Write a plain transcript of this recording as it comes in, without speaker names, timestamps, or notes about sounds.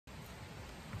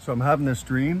So I'm having this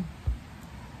dream,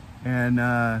 and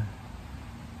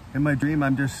in my dream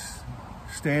I'm just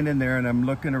standing there and I'm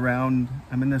looking around.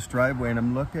 I'm in this driveway and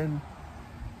I'm looking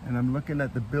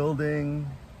at the building,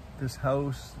 this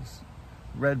house, this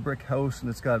red brick house,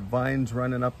 and it's got vines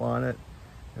running up on it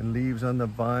and leaves on the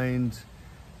vines.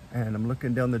 And I'm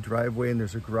looking down the driveway and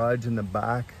there's a garage in the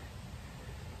back.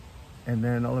 And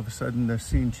then all of a sudden the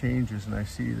scene changes and I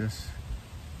see this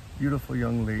beautiful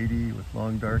young lady with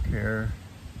long dark hair,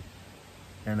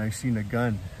 and I seen a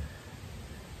gun,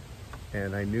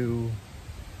 and I knew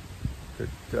that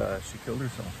she killed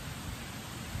herself.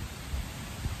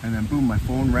 And then boom, my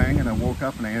phone rang and I woke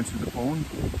up and I answered the phone,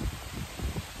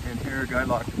 and here a guy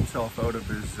locked himself out of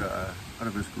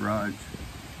his garage,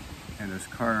 and his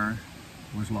car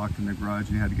was locked in the garage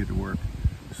and he had to get to work.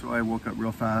 So I woke up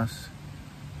real fast.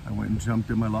 I went and jumped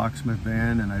in my locksmith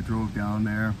van and I drove down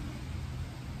there.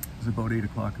 It was about 8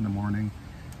 o'clock in the morning,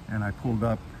 and I pulled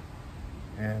up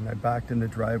and I backed in the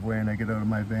driveway and I get out of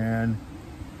my van.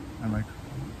 I'm like,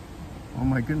 oh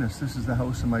my goodness, this is the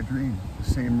house of my dream. The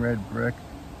same red brick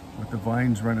with the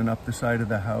vines running up the side of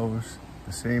the house,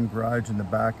 the same garage in the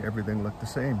back, everything looked the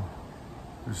same.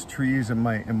 There's trees in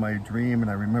my dream,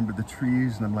 and I remember the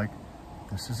trees, and I'm like,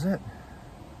 this is it.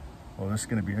 Well, this is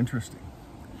gonna be interesting.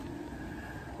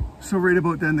 So right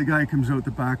about then, the guy comes out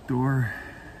the back door,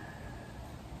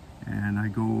 and I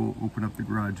go open up the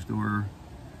garage door,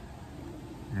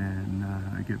 and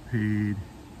I get paid,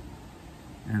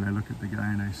 and I look at the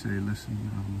guy and I say, listen,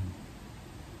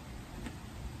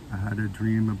 I had a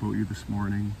dream about you this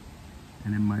morning,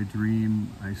 and in my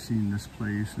dream I seen this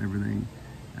place and everything,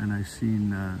 and I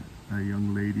seen a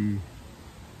young lady,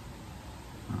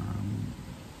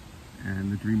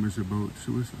 and the dream was about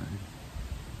suicide.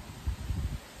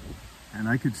 And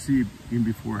I could see, even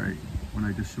before when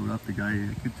I just showed up, the guy,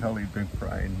 I could tell he'd been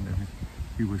crying and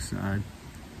he was sad.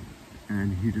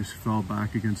 And he just fell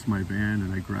back against my van,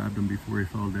 and I grabbed him before he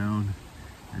fell down,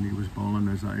 and he was bawling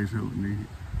his eyes out. And he,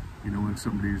 you know, when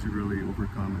somebody's really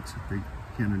overcome, it's they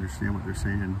can't understand what they're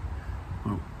saying.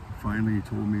 But finally he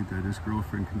told me that his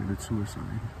girlfriend committed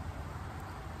suicide.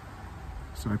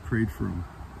 So I prayed for him,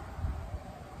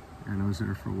 and I was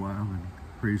there for a while, and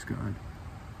praise God.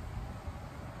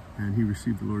 And he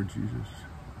received the Lord Jesus,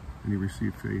 and he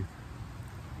received faith.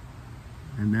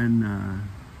 And then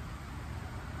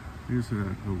it was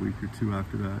a week or two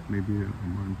after that, maybe a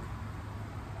month,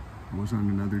 I was on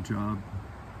another job,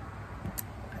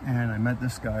 and I met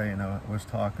this guy, and I was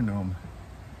talking to him,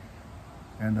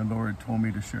 and the Lord told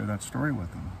me to share that story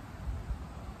with him.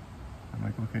 I'm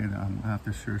like, okay, I have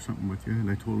to share something with you.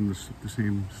 And I told him the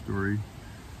same story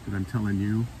that I'm telling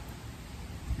you,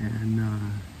 and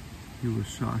he was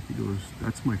shocked. He goes,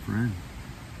 that's my friend.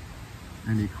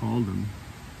 And he called him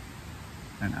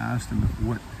and asked him if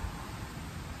what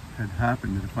had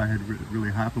happened, and if I had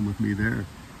really happened with me there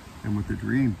and with the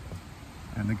dream.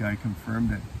 And the guy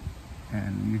confirmed it,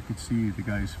 and you could see the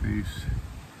guy's face.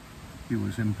 He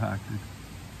was impacted,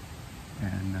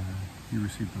 and he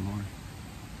received the Lord.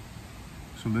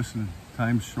 So listen,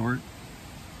 time's short.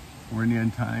 We're in the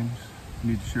end times.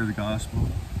 You need to share the gospel.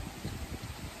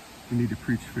 You need to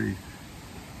preach faith.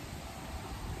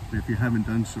 But if you haven't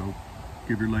done so,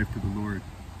 give your life to the Lord,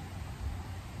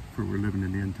 for we're living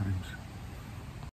in the end times.